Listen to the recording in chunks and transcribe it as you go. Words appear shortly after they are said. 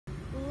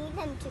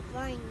them to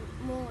grow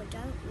more,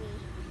 don't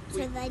we?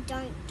 So they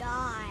don't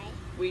die.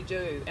 We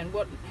do. And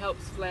what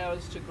helps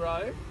flowers to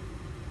grow?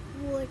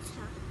 Water.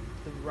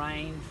 The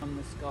rain from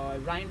the sky.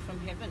 Rain from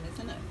heaven,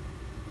 isn't it?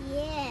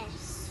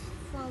 Yes,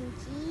 from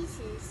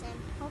Jesus and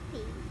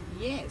Poppy.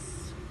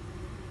 Yes.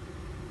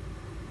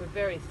 We're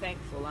very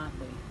thankful, aren't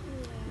we?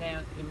 Yeah.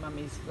 Now your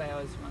mummy's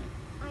flowers won't.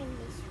 I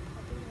miss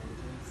Poppy and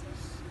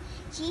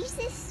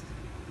Jesus. Jesus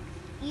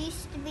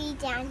used to be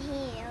down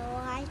here,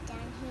 right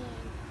down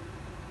here.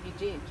 He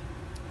did.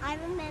 I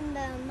remember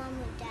Mum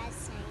and Dad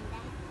saying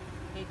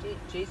that. He did.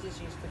 Jesus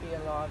used to be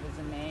alive as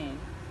a man.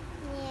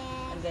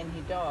 Yeah. And then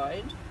he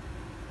died.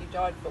 He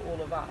died for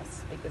all of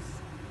us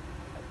because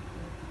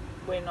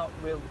we're not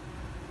real.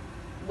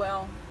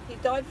 Well, he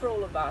died for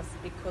all of us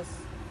because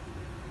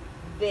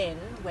then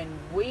when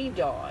we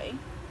die,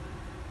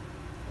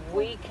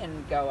 we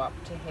can go up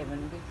to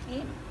heaven with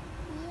him.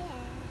 Yeah.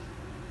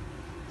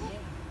 Yeah.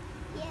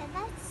 Yeah,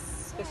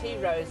 that's Because he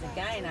rose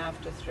again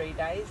after 3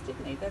 days,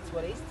 didn't he? That's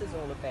what Easter's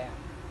all about.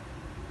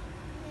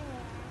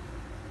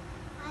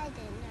 Yeah. I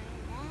didn't know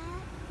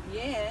that.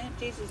 Yeah,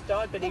 Jesus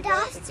died, but he But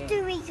rose after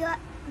again. we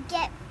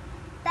get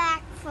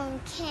back from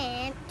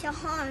camp to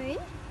home,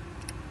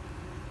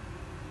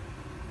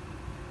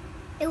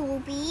 it will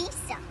be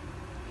Easter.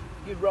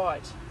 You're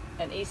right.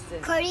 And Easter,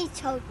 Cody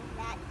told me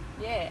that.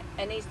 yeah,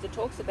 and Easter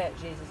talks about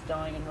Jesus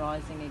dying and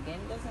rising again,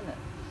 doesn't it?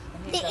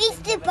 And he's The up in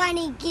Easter heaven.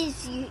 Bunny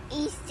gives you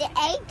Easter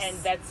eggs. And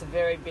that's a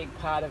very big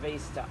part of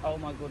Easter. Oh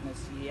my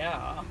goodness,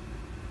 yeah.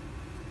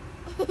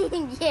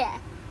 Yeah.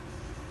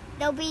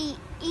 There'll be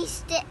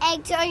Easter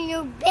eggs on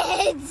your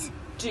beds.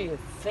 Do you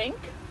think?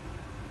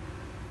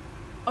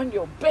 On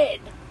your bed?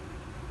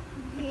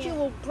 But you Yeah.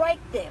 will break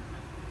them.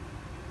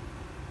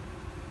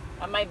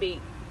 Or maybe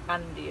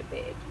under your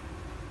bed.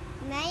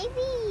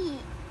 Maybe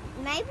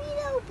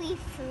there'll be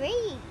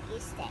 3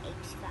 Easter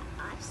eggs for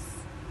us.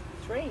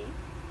 3?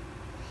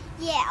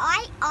 Yeah,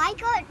 I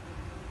got.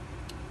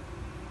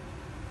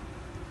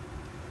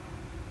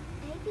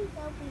 Maybe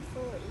there'll be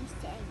 4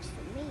 Easter eggs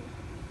for me.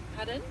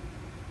 Pardon?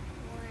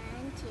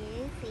 1,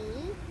 2,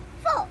 3,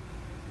 4.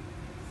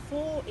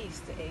 4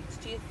 Easter eggs,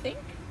 do you think?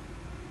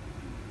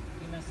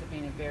 You must have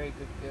been a very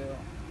good girl.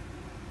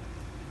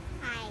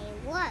 I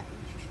was.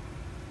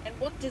 And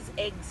what does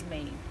eggs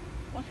mean?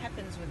 What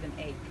happens with an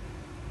egg?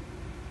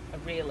 A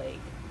real egg.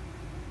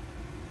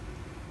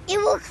 It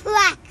will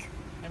crack.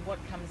 And what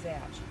comes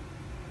out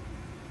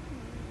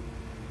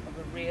of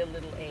a real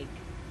little egg?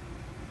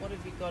 What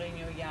have you got in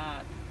your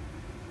yard?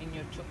 In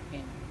your chook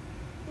pen?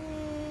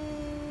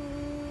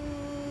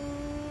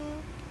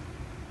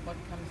 What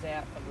comes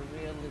out of a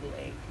real little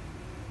egg?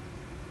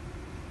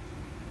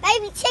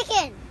 Baby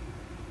chicken.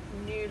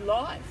 New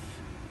life.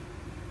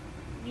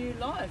 New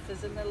life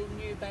as a little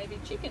new baby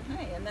chicken,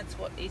 hey? And that's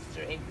what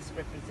Easter eggs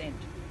represent.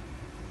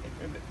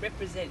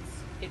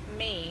 It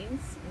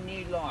means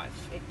new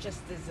life. It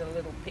just is a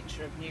little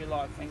picture of new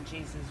life when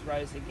Jesus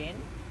rose again.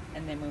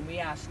 And then when we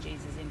ask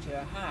Jesus into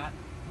our heart,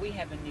 we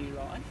have a new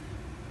life.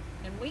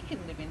 And we can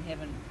live in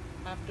heaven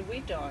after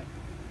we die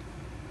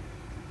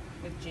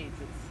with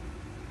Jesus.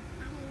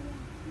 I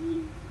love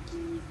you,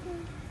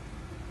 Jesus.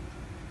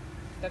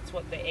 That's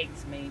what the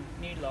eggs mean,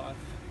 new life.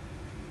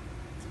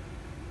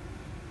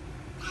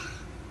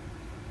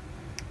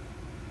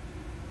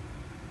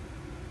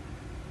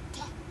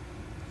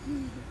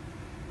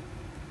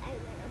 I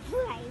want to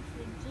pray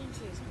for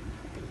Jesus and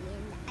Poppy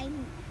and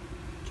I'm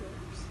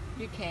George.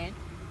 You can.